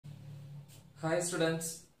Hi students.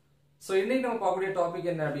 So இன்னைக்கு நம்ம பார்க்கக்கூடிய டாபிக்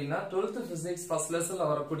என்ன அப்படினா 12th physics first lessonல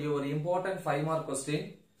வரக்கூடிய ஒரு important 5 mark question.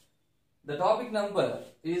 The topic number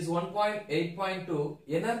is 1.8.2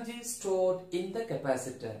 energy stored in the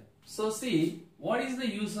capacitor. So see, what is the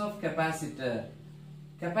use of capacitor?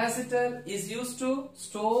 Capacitor is used to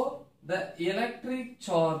store the electric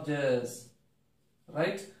charges,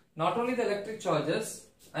 right? Not only the electric charges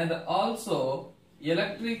and also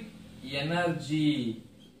electric energy,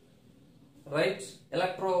 right?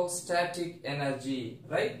 Electrostatic energy,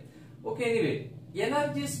 right? Okay, anyway,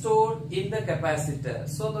 energy stored in the capacitor.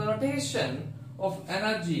 So the notation of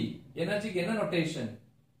energy என்ன notation?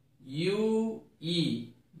 UE,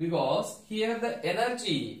 because here the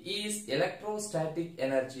energy is electrostatic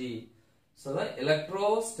energy. So the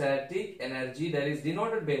electrostatic energy that is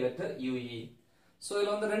denoted by letter UE. So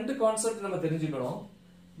இதுல வந்து ரெண்டு concept நம்ம தெரிஞ்சுக்கணும்.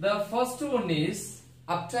 The first one is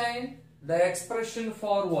obtain the expression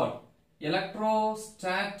for what?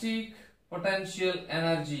 Electrostatic potential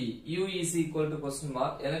energy. U is equal to question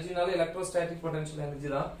mark. Energy நால electrostatic potential energy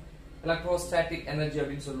தான். Electrostatic energy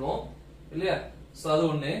அப்படினு சொல்லுவோம். இல்லையா? So அது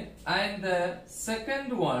ஒண்ணு. And the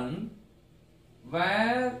second one,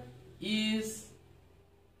 where is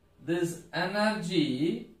this energy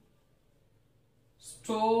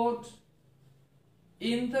stored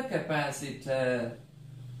in the capacitor?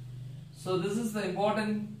 So this is the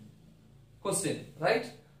important question, right?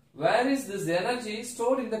 Where is this energy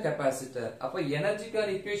stored in the capacitor? அப்ப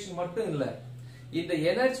எனர்ஜிக்கான equation மட்டும் இல்ல, இந்த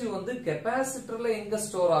energy வந்து கெபாசிட்டர்ல எங்க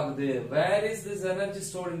ஸ்டோர் ஆகுது? Where is this energy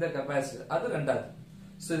stored in the capacitor? அது ரெண்டாவது.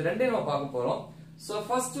 So இது ரெண்டையும் நம்ம பார்க்க போறோம். சோ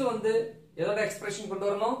ஃபர்ஸ்ட் வந்து எதோட எக்ஸ்பிரஷன் கொண்டு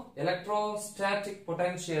வரணும்? Electrostatic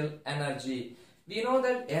potential energy. We know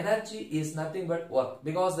that energy is nothing but work,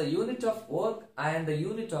 because the unit of work and the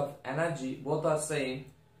unit of energy both are same.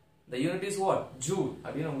 The unit is what? Joule.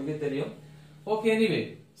 அப்படினு உங்களுக்கு தெரியும். Okay, anyway,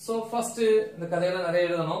 so first இந்த கதையெல்லாம் நிறைய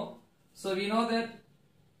எழுதணும். So we know that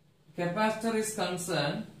capacitor is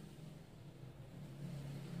concerned,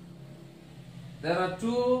 there are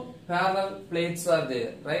two parallel plates are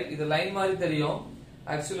there, right? இது line மாதிரி தெரியும்,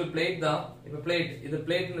 actually plate தான். இப்ப plate, இது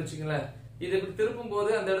plate னு வெச்சீங்களா, இது இப்படி திருப்பும்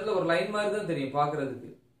போது அந்த இடத்துல ஒரு லைன் மாதிரி தான் தெரியும் பார்க்கிறதுக்கு.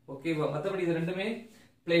 ஓகேவா? மத்தபடி இது ரெண்டுமே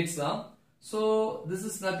plates தான். So this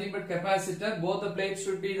is nothing but capacitor. Both the plates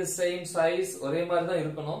should be the same size, ஒரே மாதிரி தான்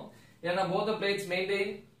இருக்கணும். ஏன்னா both the plates maintain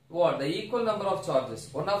what? The equal number of charges.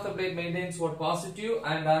 One of the plate maintains what? Positive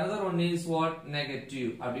and another one is what? Negative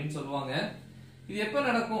அப்படினு சொல்வாங்க. இது எப்ப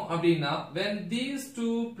நடக்கும் அப்படினா when these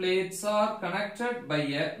two plates are connected by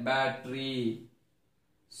a battery.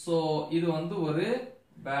 So இது வந்து ஒரு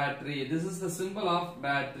battery. This is the symbol of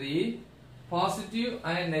battery, positive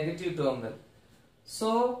and negative terminal.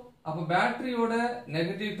 So அப்ப பேட்டரியோட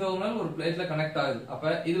நெகட்டிவ் டெர்மினல் ஒரு பிளேட்ல கனெக்ட் ஆகுது. அப்ப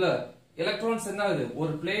இதுல எலக்ட்ரான்ஸ் என்ன ஆகுது?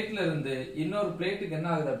 ஒரு பிளேட்ல இருந்து இன்னொரு பிளேட்டுக்கு என்ன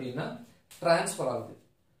ஆகுது அப்படின்னா டிரான்ஸ்ஃபர் ஆகுது.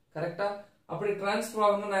 கரெக்ட்டா? அப்படி டிரான்ஸ்ஃபர்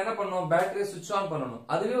ஆகணும்னா என்ன பண்ணணும்? பேட்டரியை சுவிட்ச் ஆன் பண்ணணும்.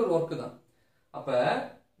 அதுவே ஒரு வர்க் தான். அப்ப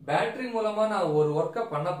பேட்டரி மூலமா நான் ஒரு வர்க்க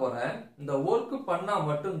பண்ண போறேன். இந்த வர்க் பண்ணா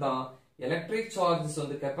மட்டும்தான் எலக்ட்ரிக் சார்ஜஸ்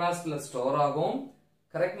வந்து கெபாசிட்டர்ல ஸ்டோர் ஆகும்.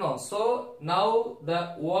 Correct? No. So now the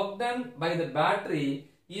work done by the battery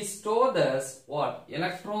is stored as what?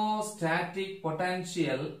 Electrostatic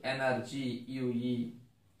potential energy, UE.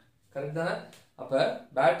 Correct தானே? அப்ப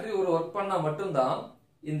பேட்டரி ஒரு வர்க் பண்ணா மட்டும்தான்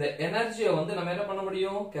இந்த எனர்ஜியை வந்து நம்ம என்ன பண்ண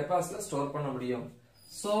முடியும்? கெபாசிட்டர்ல ஸ்டோர் பண்ண முடியும்.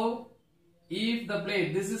 So if the plate,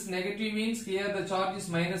 this is negative means here the charge is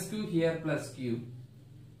minus q, here plus q,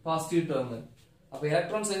 positive terminal. அப்ப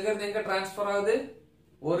எலக்ட்ரான்ஸ் எங்க இருந்து எங்க டிரான்ஸ்ஃபர் ஆகுது?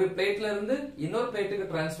 ஒரு பிளேட்ல இருந்து இன்னொரு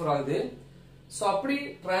பிளேட்டுக்கு டிரான்ஸ்ஃபர் ஆகுது. சோ அப்படி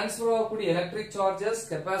டிரான்ஸ்ஃபர் ஆகக்கூடிய எலக்ட்ரிக் சார்ஜஸ்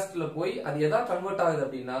கெபாசிட்டர்ல போய் அது எதா கன்வெர்ட் ஆகுது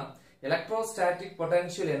அப்படின்னா எலக்ட்ரோஸ்டாட்டிக்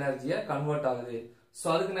பொட்டன்ஷியல் எனர்ஜியா கன்வெர்ட் ஆகுது. சோ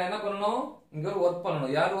அதுக்கு நான் என்ன பண்ணணும்? இங்க ஒரு வர்க்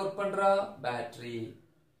பண்ணணும். யார் வர்க் பண்றா? பேட்டரி.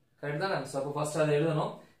 கரெக்ட் தானே? சோ அப்ப ஃபர்ஸ்ட் அதை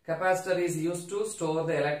எழுதணும். Capacitor is used to store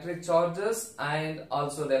the electric charges and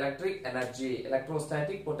also the electric energy,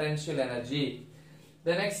 electrostatic potential energy.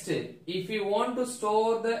 The next, if you want to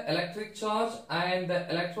store the electric charge and the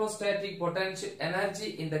electrostatic potential energy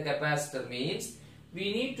in the capacitor means we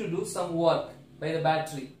need to do some work by the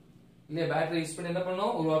battery. இல்ல battery use பண்ணி என்ன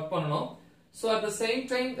பண்ணனும்? ஒரு work பண்ணனும். So at the same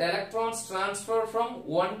time the electrons transfer from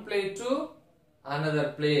one plate to another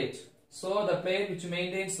plate. So the plate which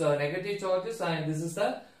maintains the negative charges and this is the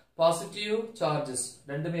positive charges.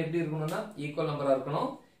 ரெண்டுமே எப்படி இருக்கணும்னா equal நம்பரா இருக்கணும்.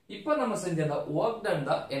 இப்போ நம்ம செஞ்ச அந்த work done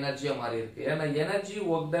தான் எனர்ஜியா மாறி இருக்கு. ஏன்னா எனர்ஜி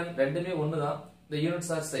work done ரெண்டுமே ஒண்ணுதான். The units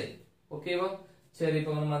are same. ஓகேவா? சரி,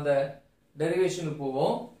 இப்போ நம்ம அந்த டெரிவேஷனுக்கு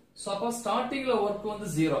போவோம். சோ அப்ப ஸ்டார்டிங்ல work வந்து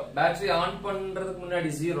 0. பேட்டரி ஆன் பண்றதுக்கு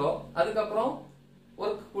முன்னாடி 0. அதுக்கு அப்புறம்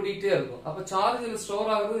work கூடிட்டே இருக்கும். அப்ப சார்ஜ்ல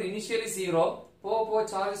ஸ்டோர் ஆகுறது இனிஷியலி 0. போக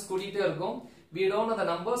சார்ஜஸ் கூடிட்டே இருக்கும். We don't know the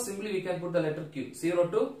number, simply we can put the letter Q, 0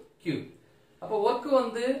 to Q. அப்ப work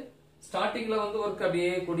வந்து ஸ்டார்டிங்ல வந்து work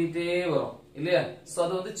அப்படியே கூடிட்டே வரும் இல்லையா சோ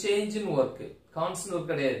அது வந்து change in work constant work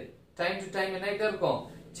கிடையாது time to time என்ன ஆயிட்டே இருக்கும்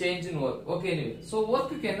change in work okay anyway so work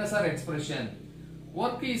க்கு என்ன sir expression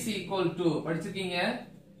work is equal to படிச்சிருக்கீங்க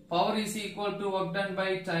power is equal to work done by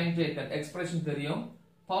time taken expression தெரியும்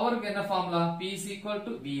power க்கு என்ன formula p is equal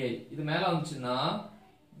to vi இது மேல வந்துச்சுனா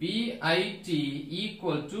vit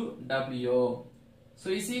equal to w so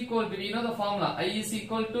is equal to we know the formula I is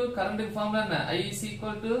equal to current formula என்ன I is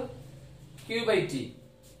equal to q by t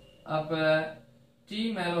அப்ப t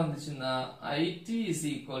மேல வந்துச்சுனா it is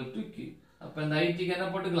equal to q அப்ப இந்த it க்கு என்ன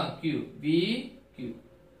போட்டுக்கலாம் q v q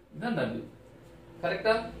இதான் w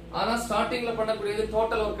கரெக்ட்டா ஆனா ஸ்டார்டிங்ல பண்ணக்கூடியது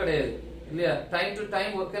டோட்டல் வர்க் கிடையாது இல்லையா டைம் டு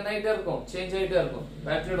டைம் வர்க் என்ன ஆயிட்டே இருக்கும் சேஞ்ச் ஆயிட்டே இருக்கும்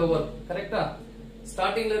பேட்டரியோட வர்க் கரெக்ட்டா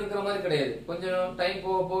ஸ்டார்டிங்ல இருக்கிற மாதிரி கிடையாது கொஞ்சம் டைம்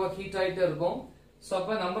போக போக ஹீட் ஆயிட்டே இருக்கும் சோ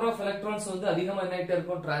அப்ப நம்பர் ஆஃப் எலக்ட்ரான்ஸ் வந்து அதிகமா என்ன ஆயிட்டே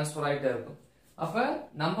இருக்கும் ட்ரான்ஸ்ஃபர் ஆயிட்டே இருக்கும் அப்ப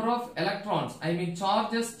number of electrons I mean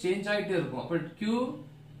charges change ஆயிட்டே இருக்கும் அப்ப q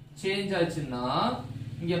சேஞ்ச் ஆச்சுன்னா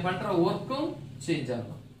இங்க பண்ற வர்க்கும் சேஞ்ச்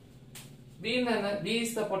ஆகும் b என்ன b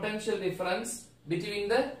is the potential difference between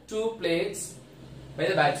the two plates by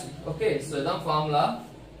the battery okay so idan formula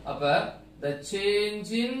appa the change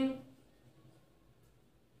in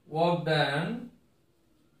work done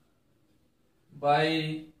by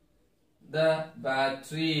the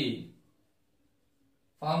battery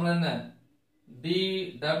formula enna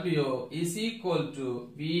dw is equal to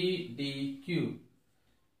vdq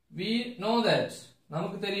we know that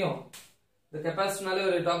நமக்கு தெரியும் இந்த கெபாசிட்டர்னால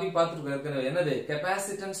ஒரு topic பார்த்துருக்கோம் ஏற்கனவே என்னது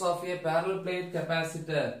capacitance of a parallel plate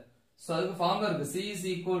capacitor so அதுக்கு formula இருக்கு C is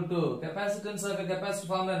equal to capacitance of a capacitor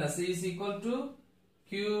formula என்ன C is equal to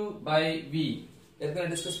Q by V ஏற்கனவே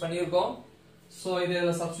டிஸ்கஸ் பண்ணியிருக்கோம் so இத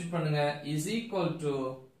சப்ஸ்டிட்யூட் பண்ணுங்க is equal to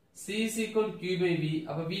C is equal to Q by V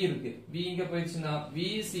அப்ப V இருக்கு V இங்க போயிடுச்சுனா V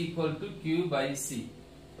is equal to Q by C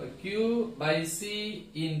அப்ப Q by C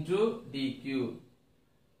into dQ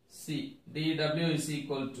C dW is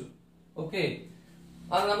equal to okay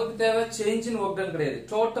அது நமக்கு தேவை change in work done கிடையாது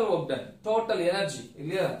total work done total energy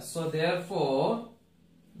இல்லையா so therefore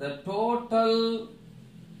the total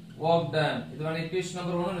work done இது வேணா equation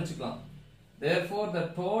number 1 னு வெச்சுக்கலாம் therefore the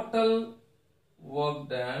total work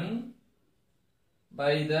done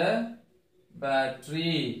by the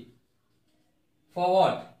battery for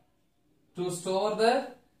what to store the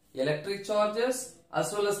electric charges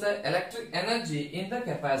as well as the electric energy in the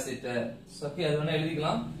capacitor so okay அது வேணா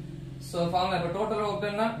எழுதிக்கலாம் so formula இப்ப total work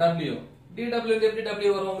done னா w dw எப்படி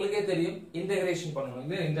w வரும் உங்களுக்கே தெரியும் integration பண்ணனும்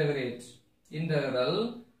இல்ல இன்டகிரேட் integral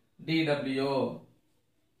dw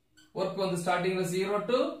work வந்து ஸ்டார்டிங்ல 0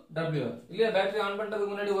 to w இல்லையா பேட்டரி ஆன்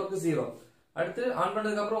பண்றதுக்கு முன்னாடி work 0 அடுத்து ஆன்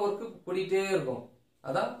பண்ணதுக்கு அப்புறம் work கூடிட்டே இருக்கும்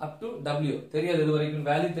அதான் up to w தெரியாது இது வரைக்கும்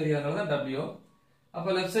வேல்யூ தெரியாதனால தான் w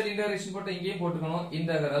அப்ப லெஃப்ட் சைடு இன்டகிரேஷன் போட்டு இங்கேயும் போட்டுக்கணும்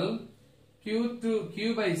integral q to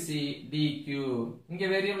q by c dq இங்க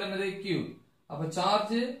வேரியபிள் என்னது q அப்ப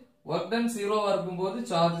சார்ஜ் work done 0 ஆ இருக்கும்போது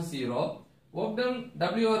சார்ஜ் 0 work done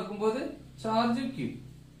w ஆ இருக்கும்போது சார்ஜ் q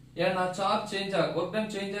ஏன்னா சார்ஜ் சேஞ்ச் ஆக work done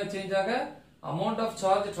சேஞ்ச் ஆக amount of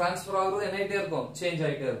charge transfer ஆகுறது என்ன ஆயிட்டே இருக்கும் சேஞ்ச்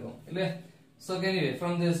ஆயிட்டே இருக்கும் இல்ல so anyway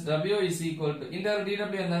from this w is equal to integral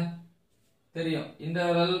dw என்ன தெரியும்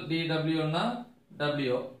integral dw னா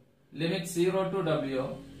w limit 0 to w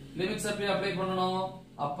limits அப்படி அப்ளை பண்ணனும்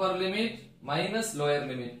upper limit minus lower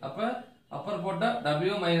limit அப்ப upper போட்டா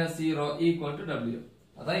w minus 0 equal to w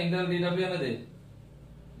அதான் integral dw என்னது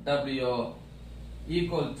w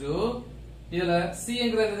equal to இதுல c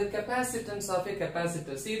என்கிறது capacitance of a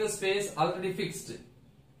capacitor see the space already fixed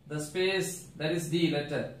the space that is d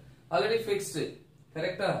letter already fixed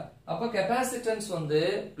கரெக்ட்டா அப்ப capacitance வந்து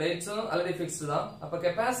plates already fixed தான் அப்ப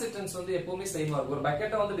capacitance வந்து எப்பவுமே சேமா இருக்கும் ஒரு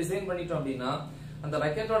பக்கெட்டை வந்து டிசைன் பண்ணிட்டோம் அப்படினா அந்த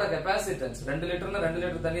பக்கெட்டோட capacitance 2 லிட்டர்னா 2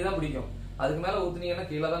 லிட்டர் தண்ணி தான் பிடிக்கும் அதுக்கு மேல ஊத்துனீங்கன்னா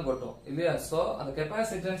கீழ தான் கொட்டும் இல்லையா சோ அந்த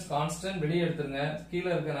capacitance constant வெளிய எடுத்துருங்க கீழ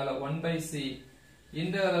இருக்கனால 1/c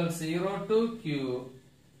integral 0 to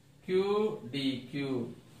q dq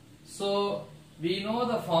so we know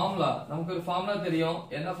the formula நமக்கு ஒரு ஃபார்முலா தெரியும்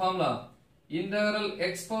என்ன formula integral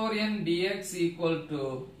x power n dx equal to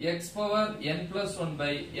x power n plus 1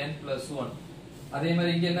 by n plus 1 அதே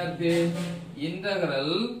மாதிரி இங்க என்ன இருக்கு integral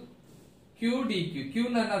q dq q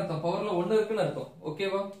னா என்ன அர்த்தம் பவர்ல 1 இருக்குன்னு அர்த்தம்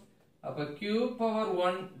ஓகேவா அப்ப q power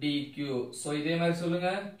 1 dq so இதே மாதிரி சொல்லுங்க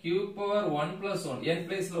q power 1 plus 1 n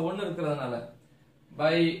பிளேஸ்ல 1 இருக்குறதனால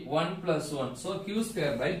by 1 plus 1 so q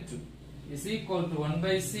square by 2 is equal to 1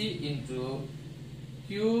 by c into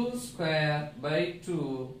q square by 2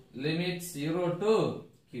 limit 0 to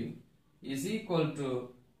q is equal to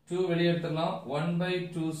 2 வெளிய எடுத்துறலாம் 1 by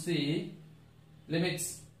 2c limits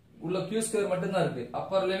உள்ள q square மட்டும் தான் இருக்கு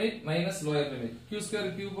upper limit minus lower limit q square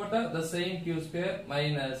q போட்டா the same q square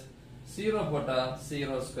minus 0 போட்டா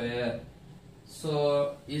 0 square. So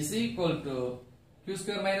is equal to q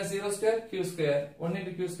square minus 0 square, q square, 1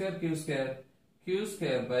 into q square, q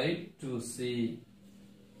square by 2c.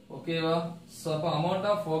 Okay va? So amount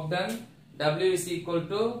of work done, w is equal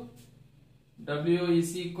to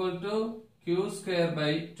q square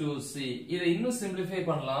by 2c. இதை இன்னும் simplify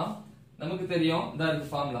பண்ணலாம். நமக்கு தெரியும் இந்த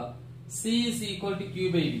formula c is equal to q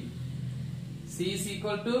by v. c is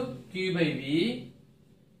equal to q by v.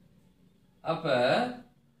 அப்ப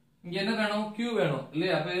இங்க என்ன வேணும்? q வேணும்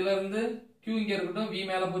இல்லையா? அப்ப இதுல இருந்து q இங்க இருக்கட்டும், v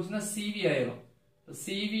மேல போச்சுன்னா cv ஆயிரும்.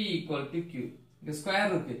 cv equal to q. இங்க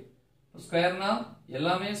ஸ்கொயர் இருக்கு. ஸ்கொயர்னா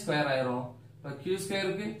எல்லாமே ஸ்கொயர் ஆயிரும். இப்ப q ஸ்கொயர்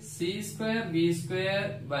இருக்கு, c square v square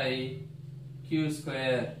by q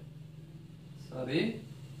square. Sorry,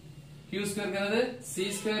 q square என்னது? c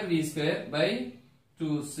square v square by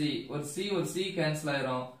 2c. ஒரு c கேன்சல்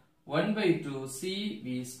ஆயிரும். 1 by 2 c v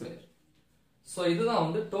square. So இதுதான்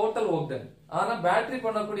வந்து டோட்டல் வொர்க் டன். ஆனா பேட்டரி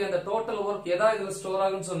பண்ணக்கூடிய அந்த டோட்டல் வொர்க் எதா இதுல ஸ்டோர்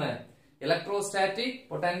ஆகும்னு சொன்னேன். Electrostatic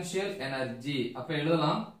potential energy. அப்ப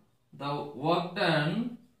எழுதலாம் the work done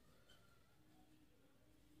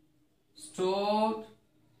stored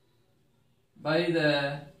by the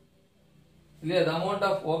amount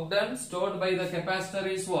of work done stored by the capacitor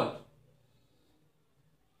is what?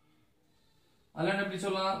 அல்லன எப்படி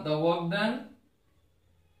சொல்லலாம்? the work done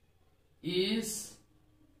is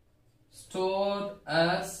stored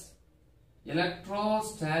as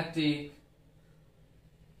electrostatic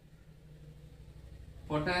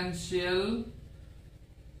potential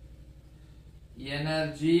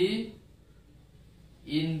energy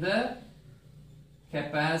in the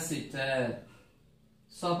capacitor.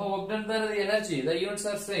 So அப்ப work done தான் energy. The units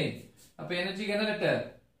are same. அப்ப energy என்ன letter?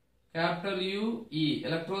 Capital U E,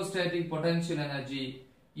 electrostatic potential energy.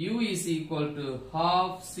 U is equal to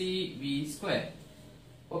half CV square.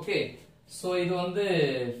 Okay. So இது வந்து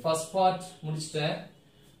first part முடிச்சிட்டேன்.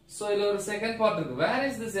 So இதுல ஒரு second part இருக்கு. Where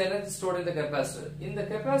is this energy stored in the capacitor? இந்த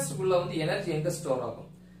capacitor குள்ள வந்து energy எங்க ஸ்டோர் ஆகும்?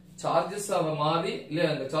 Charges ஆக மாறி இல்ல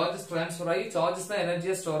அந்த charges transfer ஆகி charges தான்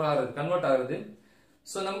எனர்ஜியா ஸ்டோர் ஆகுது, கன்வெர்ட் ஆகுது.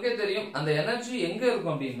 So நமக்கே தெரியும் அந்த எனர்ஜி எங்க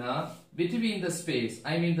இருக்கும் அப்படினா between the space,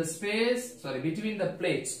 between the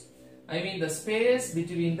plates. The space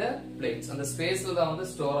between the plates. அந்த ஸ்பேஸ்ல தான் வந்து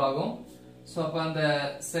ஸ்டோர் ஆகும். So அப்ப அந்த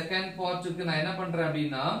செகண்ட் பார்ட்டுக்கு நான் என்ன பண்றேன்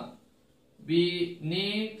அப்படினா we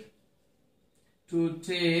need to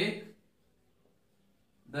take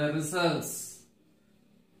the results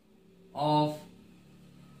of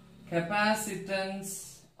capacitance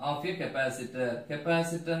of a capacitor.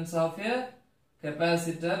 Capacitance of a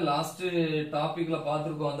capacitor last topic la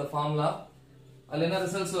பாத்துறோம் அந்த ஃபார்முலா. அதுல என்ன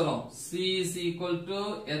ரிசல்ட்ஸ் வரும்? C is equal to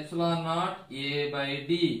epsilon naught A by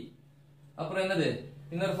D. அப்புறம் என்னது?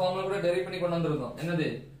 இன்னொரு ஃபார்முலா கூட டெரைவ் பண்ணி கொண்டு வந்திருக்கோம். என்னது?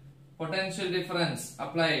 Potential difference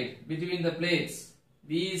applied between the plates.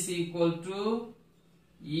 V is equal to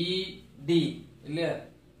ED. இல்லையா?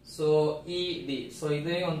 So ED. So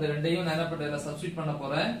இதையும் அந்த ரெண்டையும் நான் என்ன பண்றேன்? சப்ஸ்டிட்யூட் பண்ண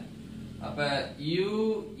போறேன். அப்ப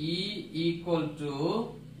UE equal to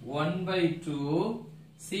 1 by 2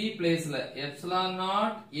 C placeல epsilon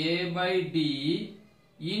naught A by D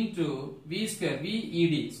into V square,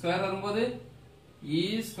 VED. Square வரும்போது E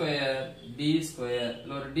square D square.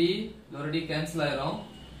 லோர D cancel ஆயிரும்.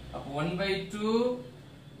 அப்ப 1 by 2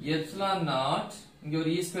 epsilon naught, இங்க ஒரு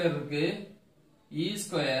E square இருக்கு, E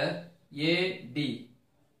square AD.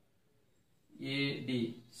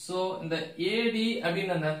 So இந்த AD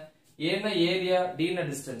அப்படின்னா என்ன? A na area, D na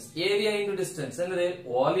distance. Area into distance என்னது?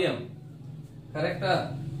 வால்யூம். கரெக்ட்டா?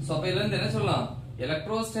 சோ அப்ப இதுல இருந்து என்ன சொல்லலாம்?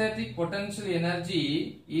 Electrostatic potential energy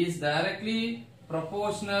is directly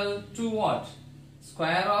proportional to what?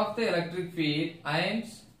 Square of the electric field times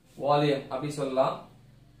volume அப்படி சொல்லலாம்.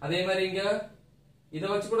 அதே மாதிரி இங்க இத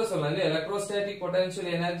வச்சு கூட சொல்லலாம் இல்ல? Electrostatic potential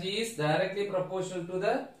energy is directly proportional to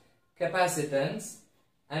the capacitance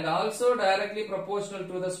and also directly proportional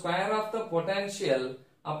to the square of the potential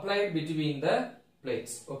applied between the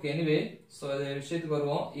plates. Okay, anyway, so இந்த விஷயத்துக்கு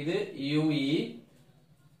வருவோம். இது UE.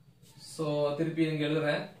 So திருப்பி இங்க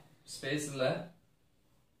எழுதுறேன் ஸ்பேஸ்ல.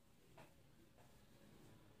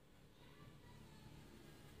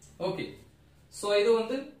 Okay. So இது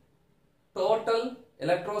வந்து total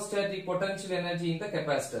electrostatic potential energy in the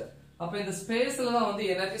capacitor. அப்ப இந்த ஸ்பேஸ்ல தான் வந்து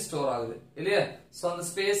எனர்ஜி ஸ்டோர் ஆகுது இல்லையா? சோ அந்த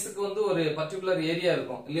ஸ்பேஸ்க்கு வந்து ஒரு பர்టిక్యులர் ஏரியா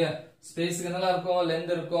இருக்கும் இல்லையா? ஸ்பேஸ்க்கு என்னலாம் இருக்கும்?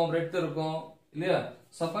 லெந்த் இருக்கும், பிரெத் இருக்கும் இல்லையா?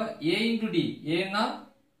 சோ அப்ப A into D. A னா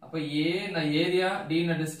அப்ப A na area, D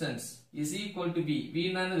na distance is equal to B. V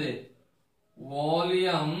na என்னது?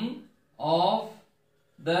 Volume of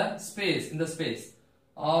the space, in the space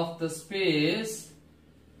of the space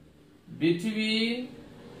between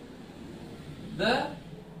the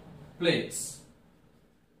plates.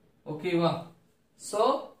 Okay va? So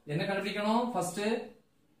என்ன கண்டுபிடிக்கணும் first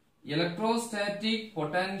electrostatic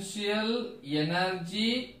potential energy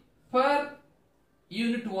per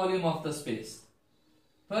unit volume of the space.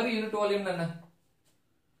 Per unit volume என்ன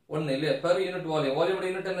ஒன்னு இல்ல per unit volume வால்யூமோட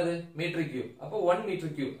unit என்னது metre cube அப்ப 1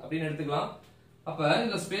 metre cube அப்படினு எடுத்துக்கலாம் அப்ப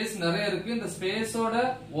இந்த ஸ்பேஸ் நிறைய இருக்கு இந்த ஸ்பேஸோட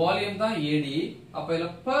வால்யூம் தான் AD அப்ப இல்ல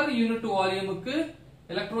per unit வால்யூமுக்கு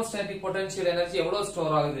electrostatic potential energy எவ்வளவு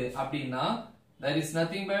ஸ்டோர் ஆகுது அப்படினா that is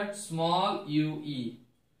nothing but small ue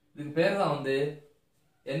இதுக்கு பேர் தான் வந்து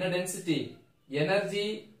என்ன டென்சிட்டி எனர்ஜி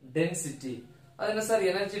டென்சிட்டி அது என்ன சார்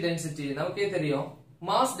எனர்ஜி டென்சிட்டி நமக்கே தெரியும்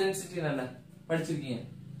மாஸ் டென்சிட்டி என்ன படிச்சிருக்கீங்க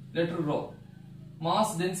லெட்டர் ரோ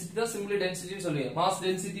மாஸ் டென்சிட்டி தான் சிம்பிளி டென்சிட்டி னு சொல்லுவீங்க mass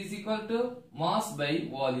density is equal to mass by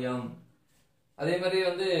volume அதே மாதிரி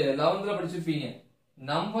வந்து 11th ல படிச்சிருப்பீங்க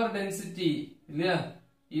நம்பர் டென்சிட்டி இல்லையா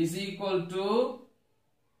is equal to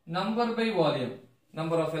number by volume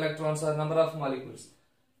number of electrons or number of molecules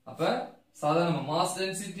அப்ப சாதாரண மாஸ்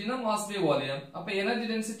டென்சிட்டி னா மாஸ் பை வால்யூம் அப்ப எனர்ஜி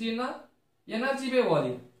டென்சிட்டி னா எனர்ஜி பை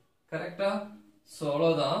வால்யூம் கரெக்ட்டா சோ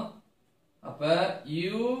அவ்வளவுதான் அப்ப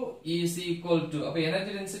U is equal to அப்ப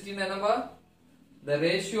எனர்ஜி டென்சிட்டி னா என்னப்பா the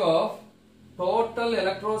ratio of total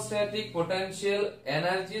electrostatic potential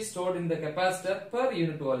energy stored in the capacitor per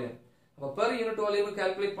unit volume அப்ப per unit volume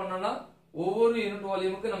கால்குலேட் பண்ணனும்னா ஒவ்வொரு யூனிட்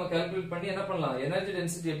வால்யூமுக்கு நம்ம கால்குலேட் பண்ணி என்ன பண்ணலாம் எனர்ஜி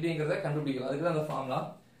டென்சிட்டி எப்படிங்கறத கண்டுபிடிக்கலாம் அதுக்கு தான் அந்த ஃபார்முலா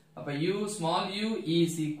அப்ப U small u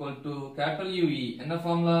is equal to capital UE என்ன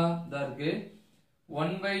ஃபார்முலா இதா இருக்கு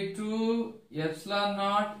 1/2 epsilon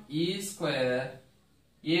naught E square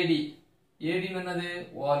AD AD என்னது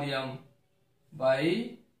volume by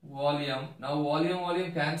volume now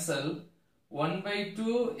volume cancel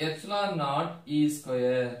 1/2 epsilon naught E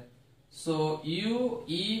square so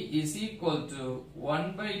UE is equal to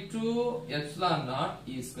 1/2 epsilon naught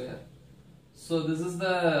E square so this is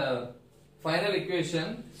the final equation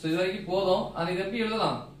so இது வரைக்கும் போதும் ஆனா இத எப்படி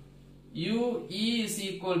எழுதலாம் UE is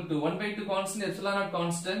equal to 1/2 constant epsilon naught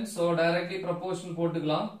constant so directly proportion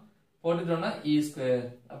போட்டுக்கலாம் போட்டுட்டோம்னா E square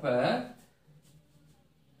அப்ப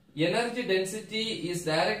energy density is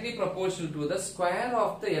directly proportional to the square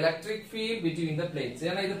of the electric field between the plates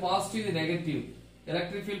ஏனா இது பாசிட்டிவ் இது negative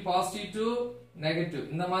electric field positive to negative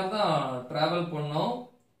இந்த மாதிரி தான் travel பண்ணோம்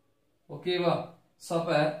ஓகேவா சோ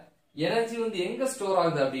அப்ப எனர்ஜி வந்து எங்க ஸ்டோர்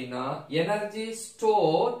ஆகுது அப்படினா energy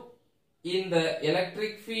stored in the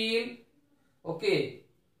electric field okay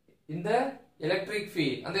in the electric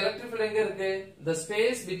field அந்த electric field எங்க இருக்கு the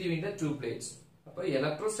space between the two plates அப்ப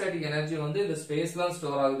எலக்ட்ரோஸ்டாட்டிக் எனர்ஜி வந்து இந்த ஸ்பேஸ்ல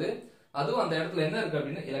ஸ்டோர் ஆகுது அதுவும் அந்த இடத்துல என்ன இருக்கு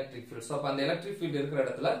அப்படினா எலக்ட்ரிக் ஃபீல்ட் சோ அப்ப அந்த எலக்ட்ரிக் ஃபீல்ட் இருக்கிற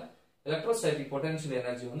இடத்துல எலக்ட்ரோஸ்டாட்டிக் பொட்டன்ஷியல்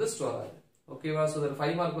எனர்ஜி வந்து ஸ்டோர் ஆகுது ஓகேவா சோ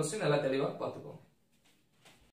 5 மார்க் क्वेश्चन நல்லா தெளிவா பாத்துக்கோங்க